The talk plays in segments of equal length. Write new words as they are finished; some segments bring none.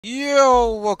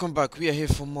Yo, welcome back. We are here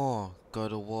for more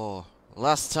God of War.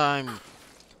 Last time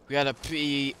we had a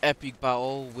pretty epic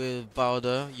battle with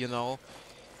Balder,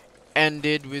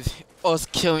 ended with us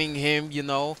killing him,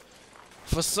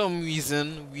 For some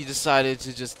reason, we decided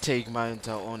to just take matters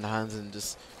into our own hands and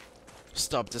just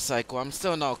stop the cycle. I'm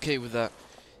still not okay with that.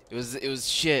 It was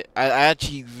shit. I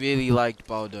actually really liked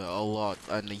Balder a lot,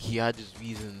 and he had his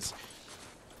reasons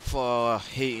for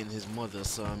hating his mother.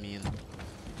 So I mean.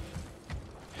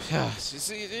 Yeah,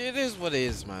 see, it is what it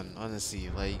is, man.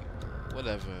 Honestly, like,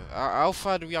 whatever. How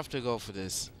far do we have to go for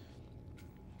this?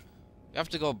 We have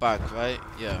to go back, right?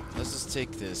 Yeah, let's just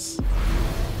take this.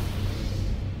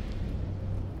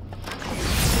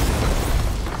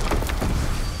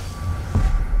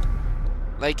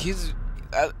 Like,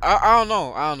 I don't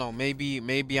know. Maybe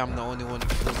I'm the only one who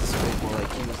feels this way, but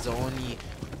like,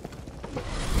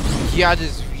 he had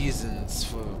his reasons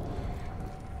for,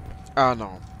 I don't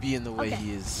know, being the way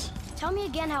he is. Tell me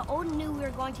again how Odin knew we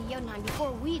were going to Jotunheim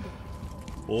before we did.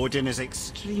 Odin is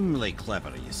extremely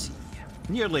clever, you see.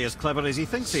 Nearly as clever as he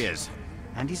thinks he is.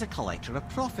 And he's a collector of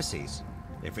prophecies.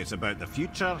 If it's about the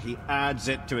future, he adds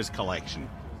it to his collection.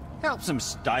 Helps him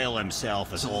style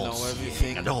himself as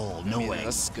all-seeing and all-knowing.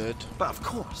 That's good. But of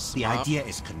course, the idea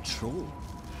is control.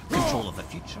 Control of the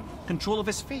future. Control of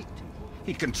his fate.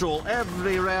 He'd control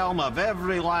every realm of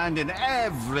every land in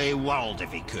every world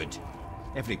if he could.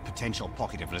 Every potential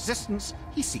pocket of resistance,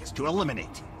 he seeks to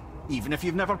eliminate. Even if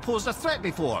you've never posed a threat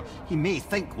before, he may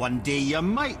think one day you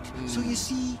might. So you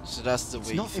see, that's the way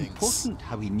it's not important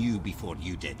how he knew before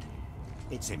you did.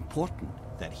 It's important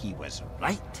that he was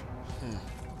right.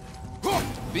 But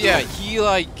yeah, he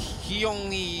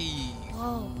only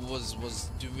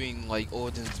was doing like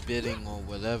Odin's bidding or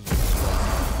whatever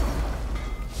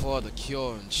for the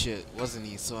cure and shit, wasn't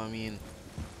he? So I mean,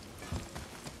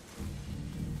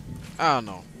 I don't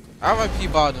know. I like P.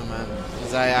 Balder, man,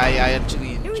 because I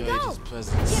actually enjoyed his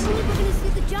presence. Can't believe we're gonna see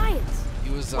the giants.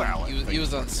 He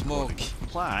was on smoke.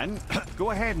 Plan? Go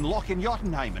ahead and lock in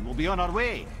Jotunheim, and we'll be on our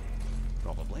way.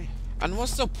 Probably. And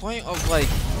what's the point of like?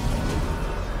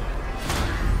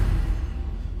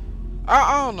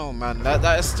 I don't know, man.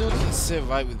 That still doesn't sit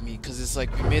right with me, because it's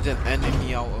like we made an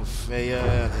enemy out of Freya,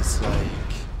 and it's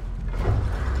like,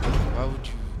 why would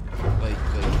you like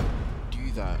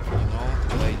do that? You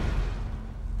know, like.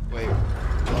 Wait,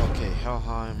 okay,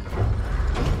 Helheim.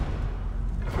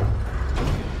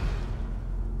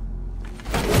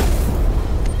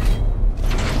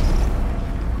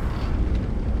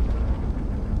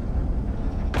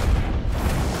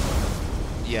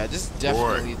 Yeah, this is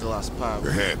definitely the last part.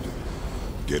 Ahead.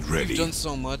 Get ready. We've done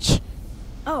so much.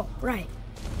 Oh, right.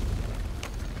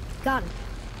 Got him.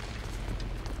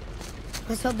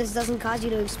 Let's hope this doesn't cause you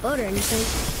to explode or anything.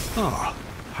 Oh,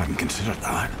 hadn't considered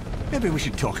that. Maybe we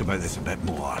should talk about this a bit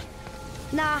more.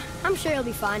 Nah, I'm sure you'll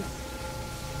be fine.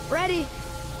 Ready?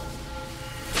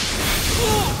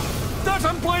 Oh, that's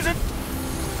unpleasant!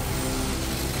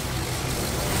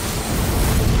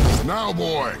 Now,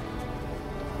 boy.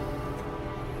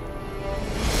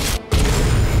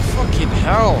 Fucking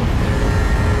hell.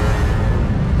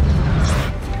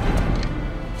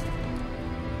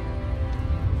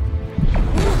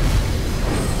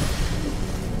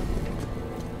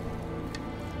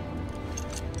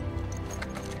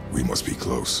 We must be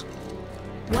close.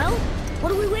 Well,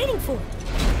 what are we waiting for?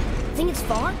 Think it's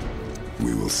far?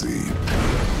 We will see.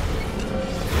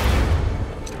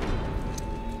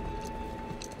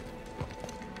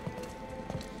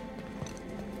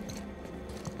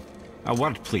 A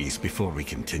word, please, before we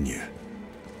continue.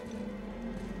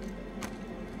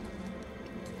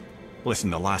 Listen,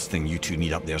 the last thing you two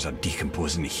need up there's a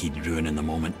decomposing heat ruining the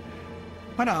moment.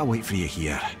 Why don't I wait for you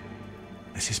here?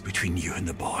 This is between you and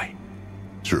the boy.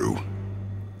 True.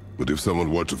 But if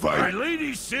someone were to My fight...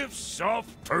 lady Sif's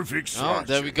soft, perfect Oh, slouches.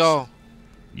 there we go.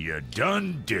 You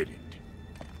done did it.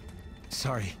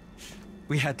 Sorry.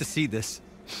 We had to see this.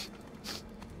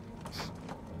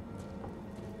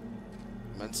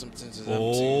 Meant something to them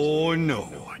Oh,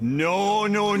 no. No,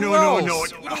 no, too. no, Who no,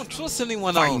 else? no. We don't trust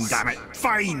anyone Fine, else. damn it.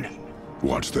 Fine.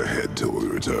 Watch the head till we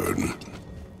return.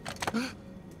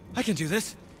 I can do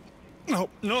this. No,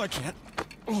 I can't.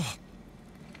 Oh.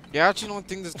 Yeah, I actually don't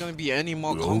think there's gonna be any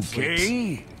more conflict.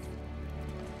 Okay.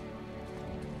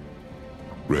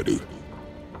 Ready.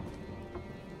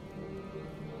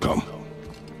 Come.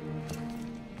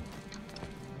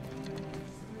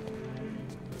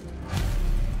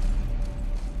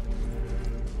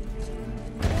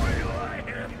 I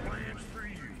have plans for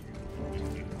you.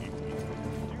 You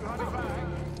have it back.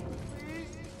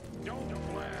 Please don't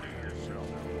flatter yourself.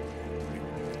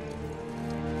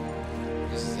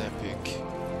 This is epic.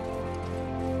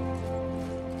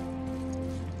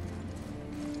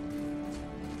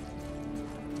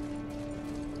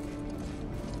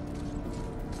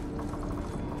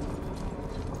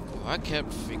 I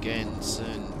kept forgetting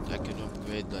certain, I can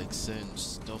upgrade like certain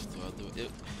stuff throughout the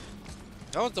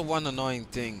that was the one annoying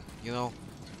thing, you know,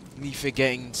 me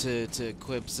forgetting to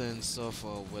equip certain stuff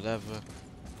or whatever.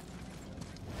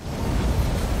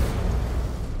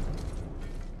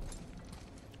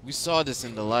 We saw this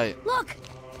in the light. Look!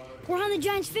 We're on the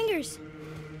giant's fingers.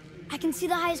 I can see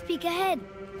the highest peak ahead.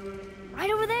 Right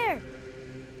over there.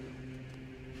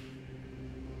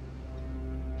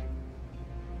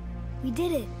 We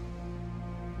did it.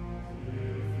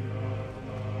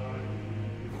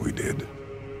 We did.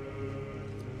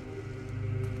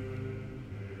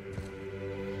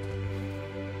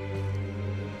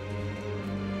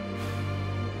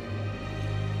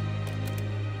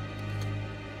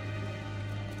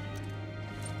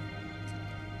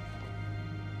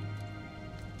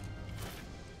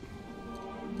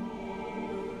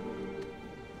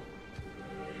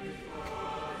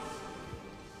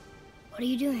 What are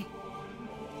you doing?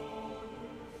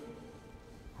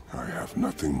 I have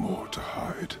nothing more to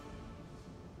hide.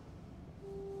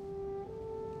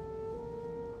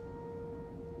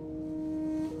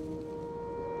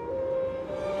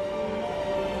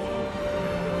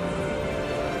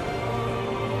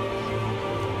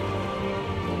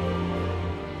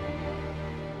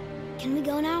 Can we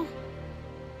go now?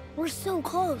 We're so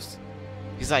close.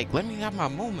 He's like, let me have my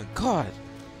moment, God.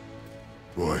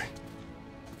 Boy,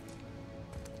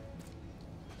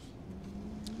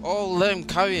 Oh, let him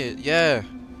carry it, yeah.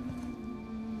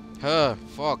 Her,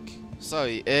 fuck.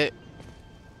 Sorry, it.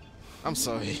 I'm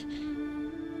sorry.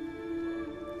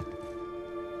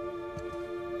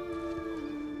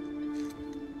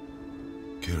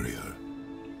 carry her.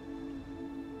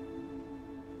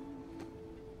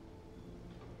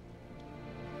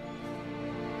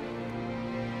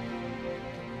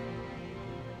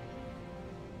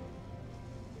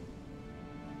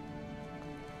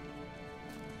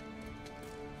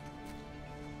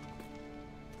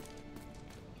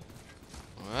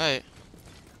 Alright.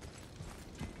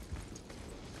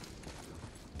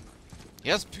 He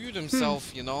has proved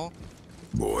himself, you know.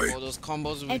 Boy, All those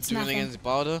combos we're It's doing nothing. against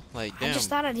Balder. Like, I damn. just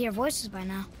thought I'd hear voices by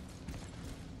now.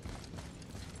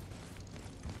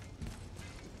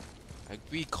 Like,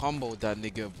 we comboed that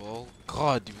nigga, bro.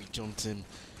 God, we jumped him.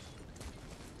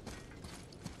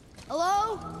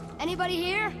 Hello? Anybody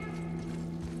here?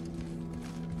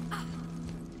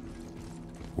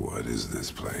 what is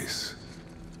this place?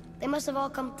 They must have all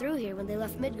come through here when they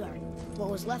left Midgard. What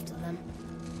was left of them.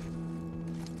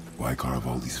 Why carve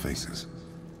all these faces?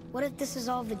 What if this is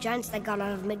all the giants that got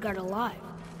out of Midgard alive?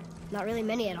 Not really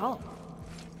many at all.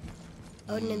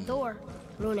 Odin and Thor,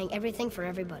 ruining everything for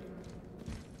everybody.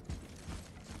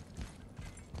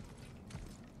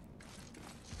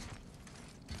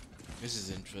 This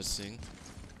is interesting.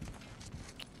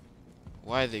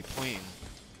 Why are they pointing?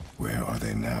 Where are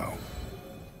they now?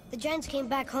 The giants came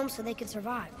back home so they could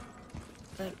survive.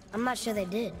 But I'm not sure they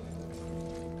did.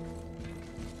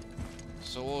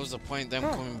 So what was the point of them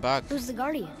Huh. coming back? Who's the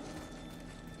Guardian?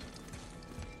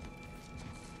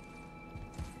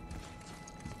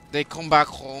 They come back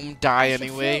home, die I should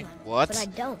anyway. feel them, What? But I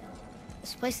don't.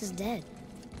 This place is dead.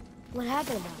 What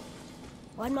happened about it?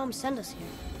 Why'd Mom send us here?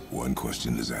 One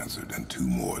question is answered and two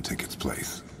more take its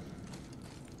place.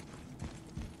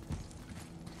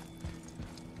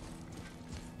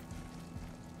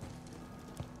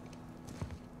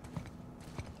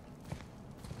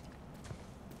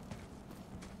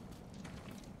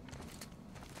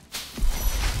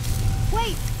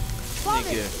 Wait! Father!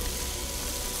 Nigga.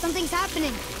 Something's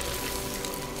happening!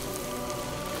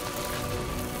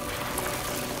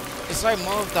 It's like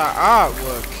more of that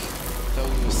artwork that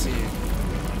we were seeing.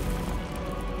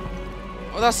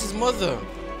 Oh, that's his mother.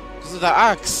 Because of the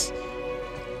axe.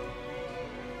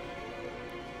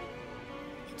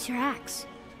 It's your axe.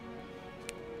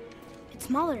 It's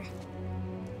smaller.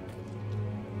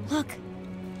 Look.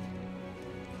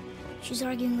 She's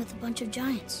arguing with a bunch of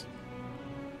giants.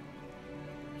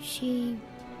 She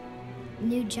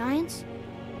knew giants?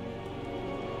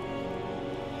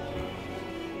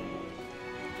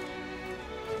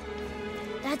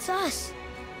 That's us.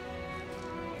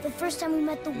 The first time we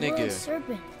met the Nigga. world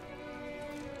serpent.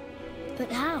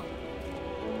 But how?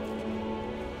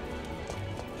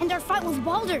 And our fight with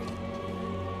Balder.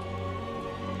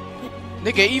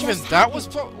 Nigga, even just that was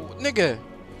nigga.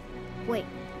 Wait.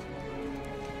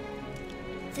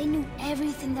 They knew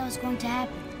everything that was going to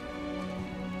happen.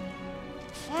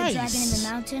 The dragon in the Christ.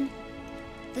 mountain.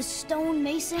 The stone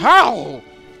mason. How?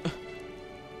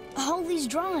 All these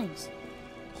drawings.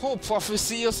 Whole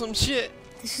prophecy or some shit.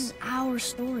 This is our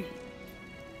story.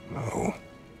 No.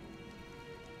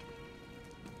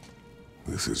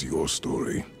 This is your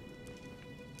story.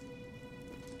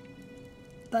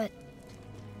 But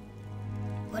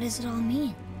what does it all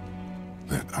mean?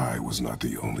 That I was not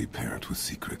the only parent with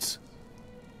secrets.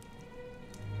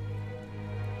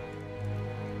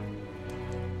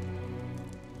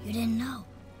 You didn't know.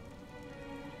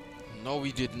 No,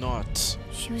 we did not.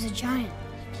 She was a giant.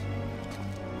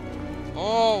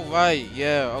 Oh, right.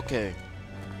 Yeah, okay.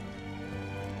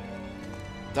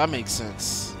 That makes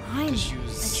sense. I'm 'Cause she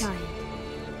was a giant.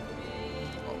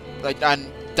 like,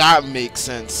 and that makes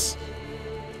sense.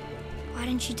 Why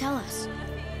didn't she tell us?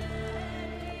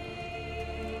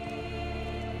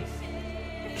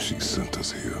 She sent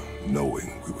us here,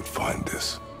 knowing we would find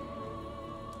this.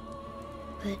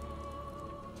 But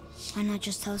why not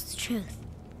just tell us the truth?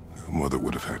 Your mother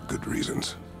would have had good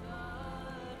reasons.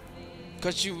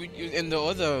 Cause you in the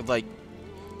other like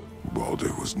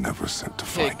Baldur was never sent to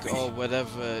pick find me. or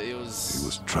whatever, it He was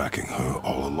was tracking her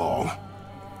all along,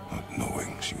 not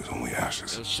knowing she was only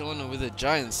ashes. showing her with a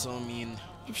giant. So I mean,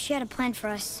 If she had a plan for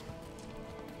us,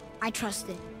 I trust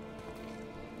it.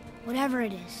 Whatever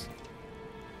it is.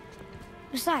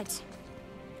 Besides,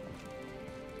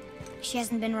 she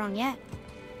hasn't been wrong yet.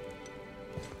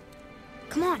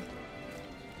 Come on.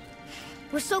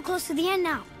 We're so close to the end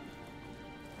now.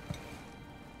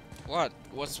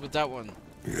 what's with that one?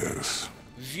 Yes,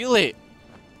 Reveal it.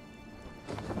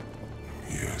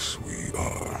 yes, we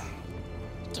are.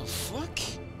 What the fuck?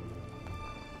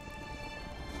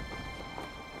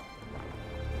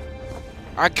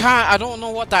 I don't know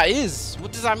what that is.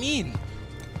 What does that mean?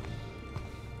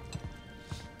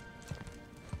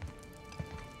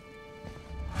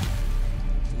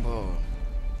 Whoa.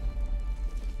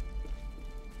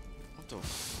 What the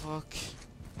fuck?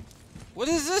 What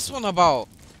is this one about?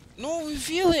 No,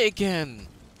 reveal it again.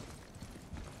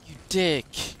 You dick.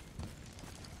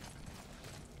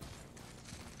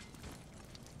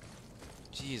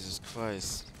 Jesus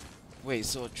Christ. Wait,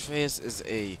 so Atreus is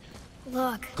a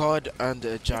Look, god and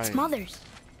a giant. it's Mother's.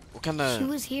 What kind She of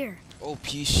was here. OP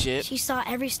shit? She saw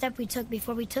every step we took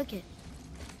before we took it.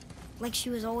 Like she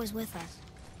was always with us.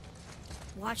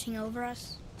 Watching over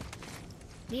us.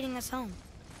 Leading us home.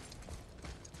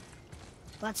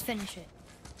 Let's finish it.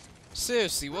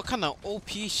 Seriously, what kind of OP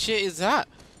shit is that?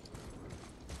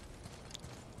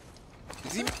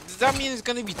 Does that mean it's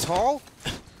gonna be tall?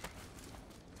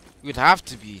 It would have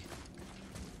to be.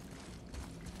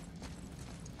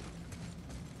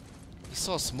 He's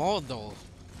so small though.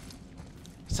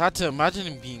 It's hard to imagine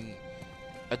him being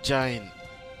a giant.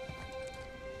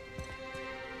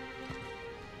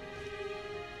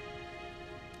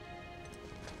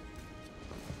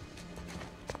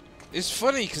 It's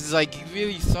funny because like he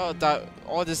really thought that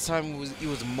all this time he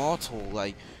was mortal.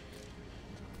 Like,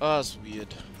 oh, that's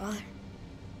weird. Father,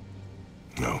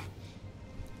 No.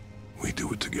 We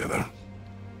do it together.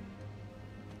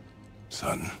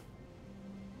 Son.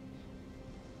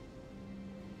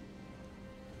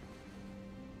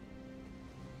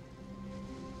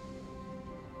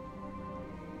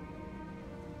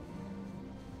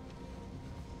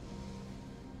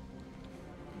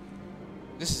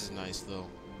 This is nice though.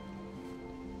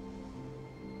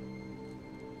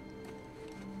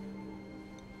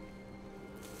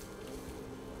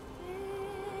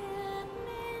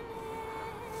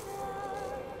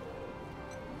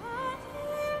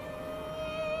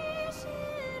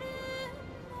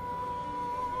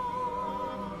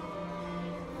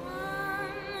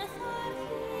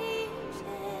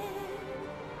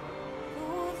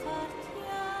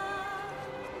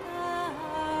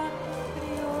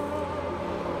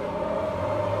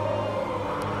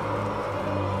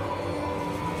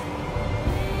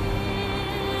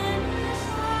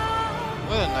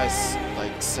 What a nice,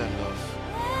 like, send-off.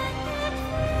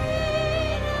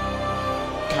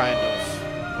 Kind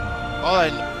of. All I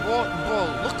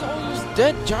whoa, look at all those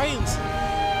dead giants.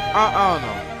 I don't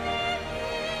know.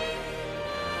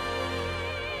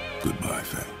 Goodbye,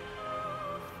 Faye.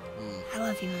 I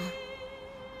love you, Mom.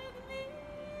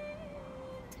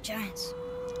 The giants.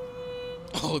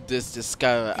 Oh, this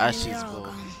guy with Maybe ashes, they're all bro.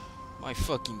 gone. My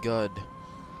fucking god.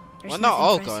 There's Well, not nothing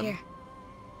all for us gone. here.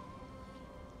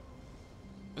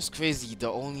 It's crazy. The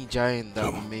only giant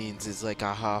that remains is like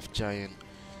a half giant.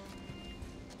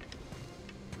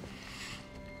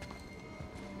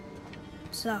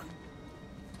 So,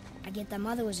 I get that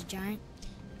Mother was a giant,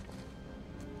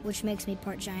 which makes me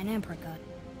part giant and part god.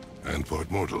 And part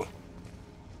mortal.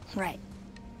 Right.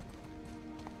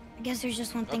 I guess there's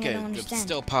just one thing I Okay, don't but understand.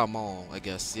 still Palmol, I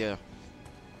guess. Yeah.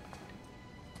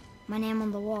 My name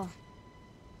on the wall.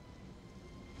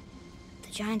 The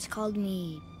giants called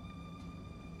me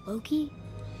Loki?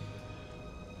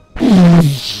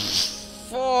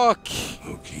 Fuck.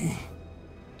 Loki.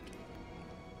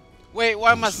 Wait,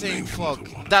 why am I What's the saying name your mother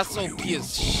fuck? wanted That's for you OP when you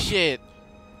as were born? shit.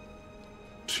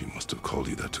 She must have called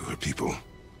you that to her people.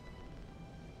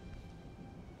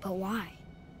 But why?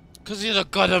 Cause you're the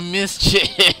god of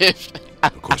mischief. A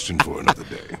question for another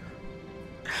day.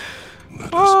 Let us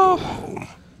Oh. go home.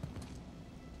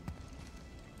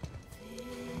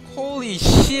 Holy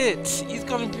shit! He's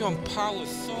gonna be on power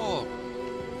Saw.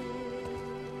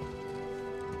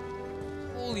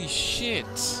 Holy shit!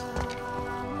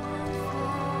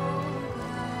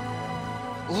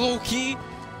 Loki,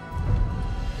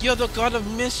 you're the god of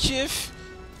mischief.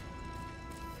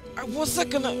 What's that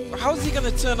gonna? How's he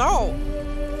gonna turn out?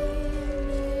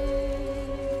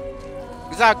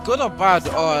 Is that good or bad?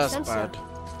 That Oh, makes that's sense, though.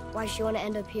 bad. Why she want to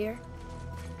end up here?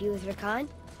 Be with her kind?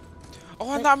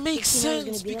 Oh, and But that makes if she knows sense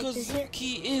it's gonna be like because this here,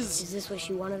 Loki Is is this what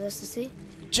she wanted us to see?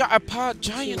 a part Does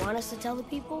she giant. want us to tell the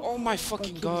people? Oh my Or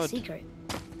fucking keep god! it secret?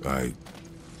 I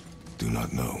do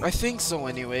not know. I think so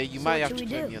anyway. You So might what have should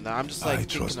to we put do? me on that. I'm just I like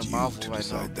thinking trust of you Marvel to right now.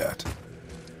 decide that.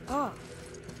 Oh.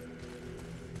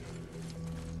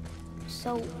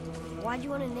 So, why'd you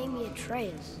want to name me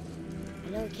Atreus? I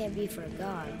know it can't be for a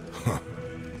god.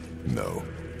 No.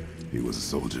 He was a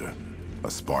soldier. A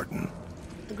Spartan.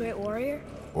 The Great Warrior?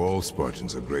 All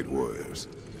Spartans are great warriors.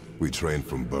 We trained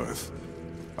from birth.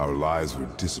 Our lives were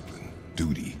discipline,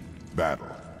 duty,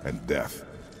 battle, and death.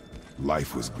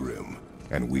 Life was grim,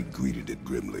 and we greeted it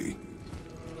grimly.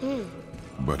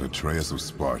 But Atreus of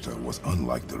Sparta was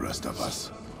unlike the rest of us.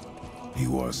 He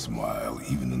wore a smile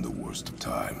even in the worst of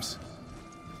times.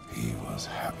 He was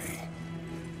happy.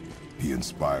 He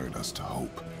inspired us to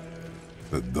hope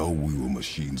that though we were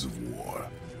machines of war,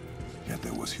 yet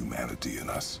there was humanity in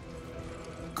us.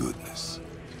 Goodness.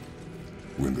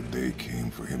 When the day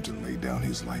came for him to lay down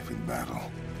his life in battle,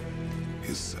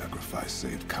 his sacrifice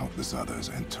saved countless others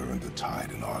and turned the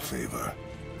tide in our favor.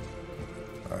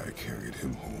 I carried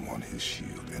him home on his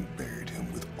shield and buried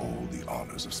him with all the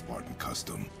honors of Spartan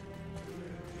custom.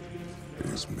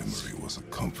 His memory was a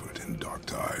comfort in dark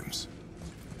times.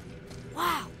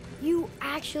 Wow, you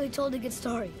actually told a good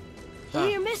story. Huh. Who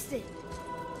here missed it?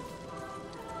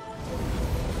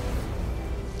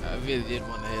 I really did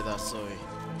want to hear that story.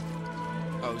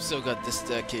 Oh, we still got this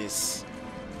staircase.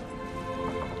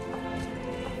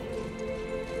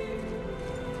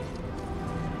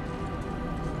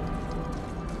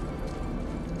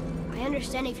 I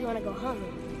understand if you want to go home,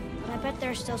 but I bet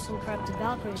there are still some corrupted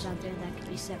Valkyries out there that could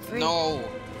be set free. No,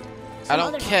 I Some don't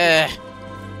other care.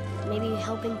 Maybe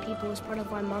helping people was part of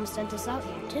why Mom sent us out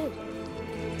here, too.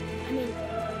 I mean,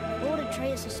 what would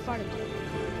Atreus of Sparta do?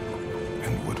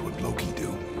 And what would Loki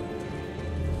do?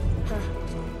 Huh.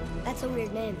 That's a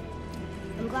weird name.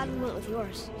 I'm glad we went with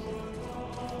yours.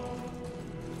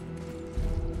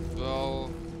 Well,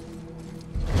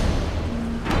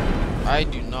 I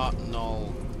do not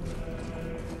know.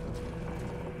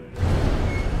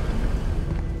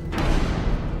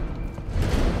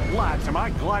 Lads, am I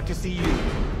glad to see you.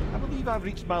 I believe I've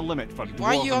reached my limit for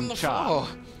Why are you on dwarven the charm. floor?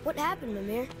 What happened,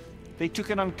 Mimir? They took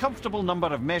an uncomfortable number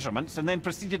of measurements and then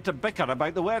proceeded to bicker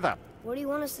about the weather. Where do you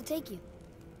want us to take you?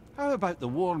 How about the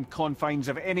warm confines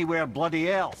of anywhere bloody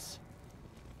else?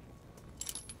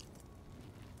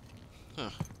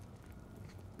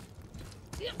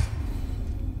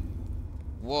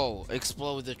 Whoa,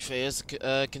 explore with Atreus.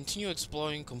 Continue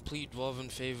exploring, complete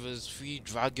dwarven favors, free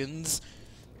dragons.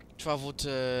 Travel to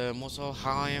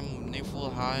Muspelheim,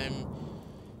 Niflheim.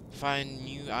 Find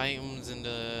new items in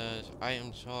the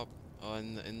item shop or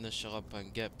in the shop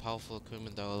and get powerful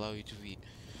equipment that will allow you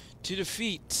to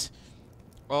defeat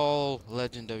all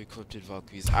legendary corrupted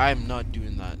Valkyries. I'm not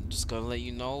doing that. Just gonna let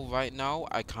you know right now,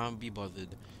 I can't be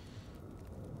bothered.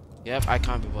 Yep, I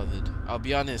can't be bothered. I'll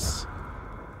be honest.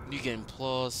 New game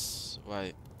plus,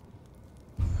 right.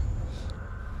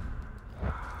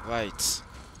 Right.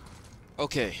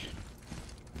 Okay.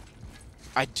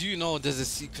 I do know there's a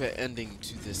secret ending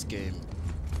to this game.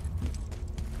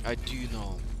 I do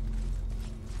know.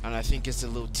 And I think it's a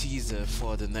little teaser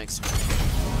for the next one.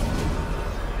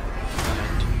 And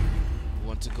I do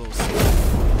want to go see.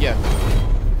 Yeah.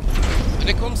 When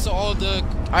it comes to all the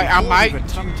I might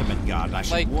return to Midgard, I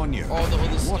should like warn you. all the other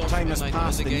More stuff time in, has like,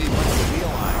 passed in the than you game. might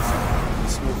realize. The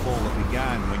snowfall that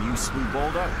began when you slew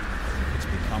Balder, it's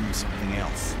become something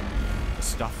else. The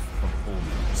stuff of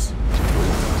omens.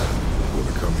 For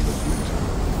the coming of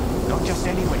winter. Not just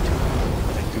any winter,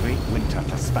 but a great winter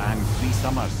to span 3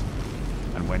 summers.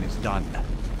 And when it's done,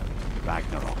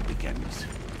 Ragnarok begins.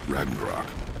 Ragnarok.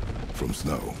 From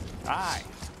snow. Aye,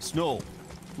 snow.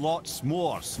 Lots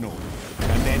more snow.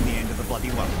 And then the end of the bloody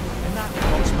world. And that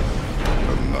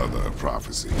approximately Another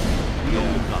prophecy. the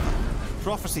old brother.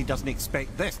 prophecy doesn't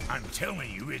expect this. I'm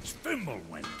telling you, it's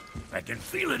Fimbulwind. I can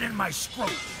feel it in my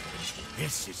scrotum.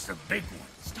 This is the big one.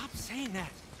 Stop saying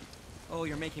that. Oh,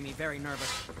 you're making me very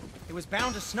nervous. It was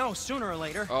bound to snow sooner or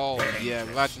later. Oh That yeah,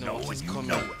 ain't just Ragnarok snow is and you coming.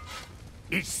 know it.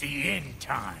 It's the end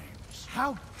times.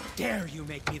 How dare you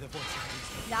make me the voice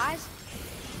of reason? Guys,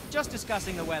 Just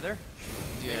discussing the weather.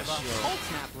 Yeah, Bit of a sure. cold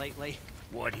snap lately.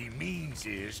 What he means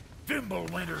is,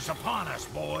 Fimbulwinter's upon us,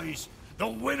 boys. The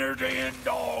winter to end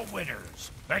all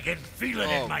winters. I can feel it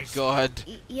in Oh my God.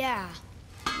 yeah.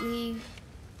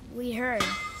 We heard.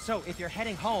 So if you're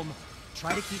heading home,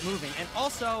 try to keep moving, and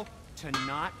also to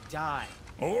not die.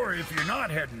 Or if you're not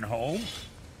heading home,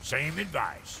 same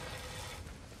advice.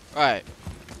 All right.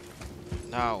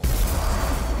 Now.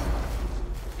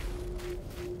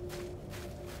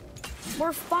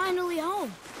 We're finally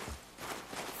home.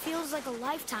 Feels like a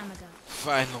lifetime ago.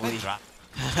 Finally.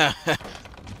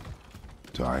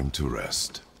 Time to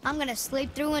rest. I'm gonna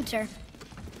sleep through winter.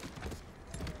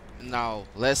 Now,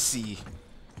 let's see.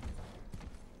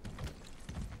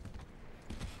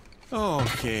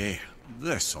 Okay,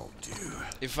 this'll do.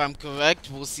 If I'm correct,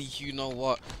 we'll see you know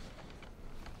what.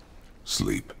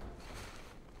 Sleep.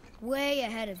 Way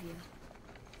ahead of you.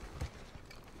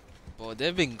 Bro,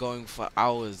 they've been going for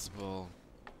hours, bro.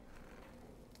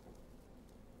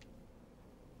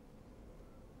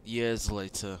 Years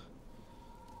later.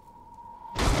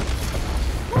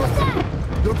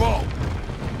 The ball!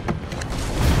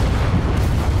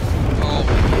 Oh,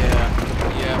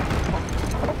 yeah. Yeah.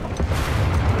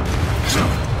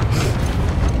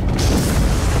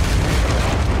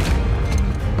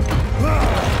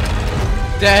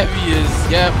 There he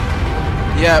is. Yep.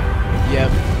 Yep.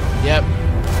 Yep. Yep.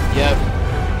 Yep.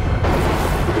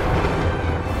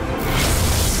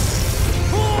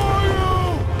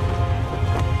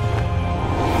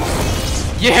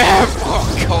 Yeah!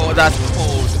 Oh god, that's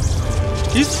cold.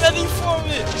 He's ready for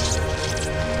it!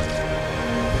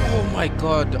 Oh my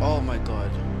god, oh my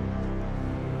god.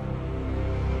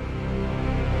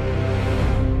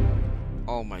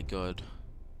 Oh my god.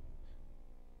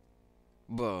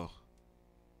 Bro.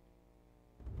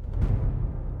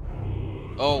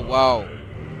 Oh wow.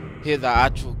 Here the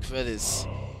actual credits.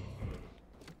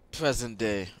 Present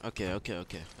day. Okay.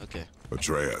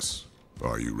 Atreus,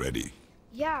 are you ready?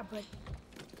 Yeah, but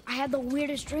I had the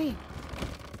weirdest dream.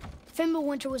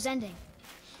 Fimbulwinter was ending,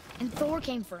 and Thor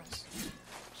came for us.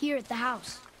 Here at the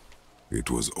house. It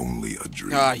was only a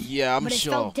dream. Yeah, I'm But it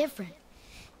sure. felt different.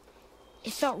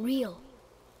 It felt real.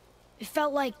 It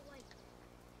felt like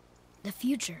the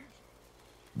future.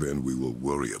 Then we will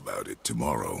worry about it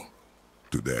tomorrow.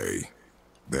 Today,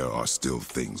 there are still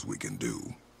things we can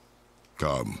do.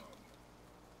 Come.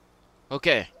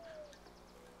 Okay.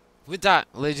 With that,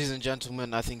 ladies and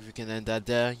gentlemen, I think we can end that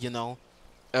there, you know.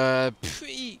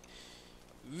 Really,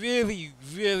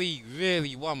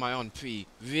 what am I on?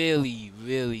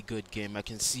 Really good game. I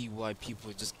can see why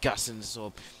people are just gassing this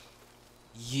up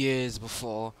years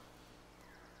before.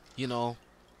 You know,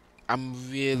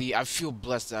 I feel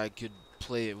blessed that I could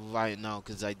play it right now,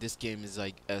 because like this game is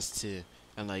like S tier,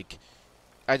 and like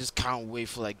I just can't wait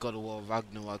for like God of War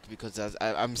Ragnarok, because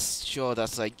I'm sure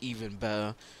that's like even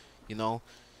better, you know.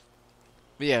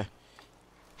 But yeah,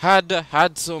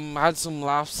 had some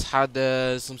laughs, had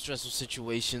some stressful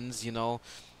situations, you know,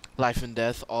 life and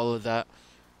death, all of that.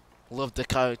 Loved the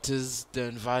characters, the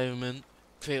environment,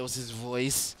 Kratos'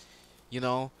 voice, you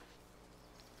know.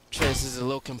 Trace is a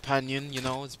little companion, you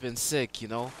know. It's been sick, you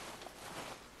know.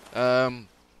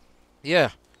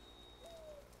 Yeah.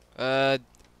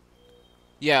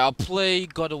 Yeah, I'll play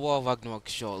God of War Ragnarok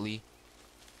shortly.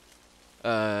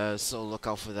 So look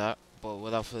out for that. But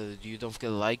without further ado, don't forget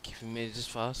to like if you made it this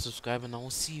far, subscribe, and I will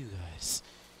see you guys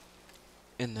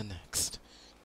in the next.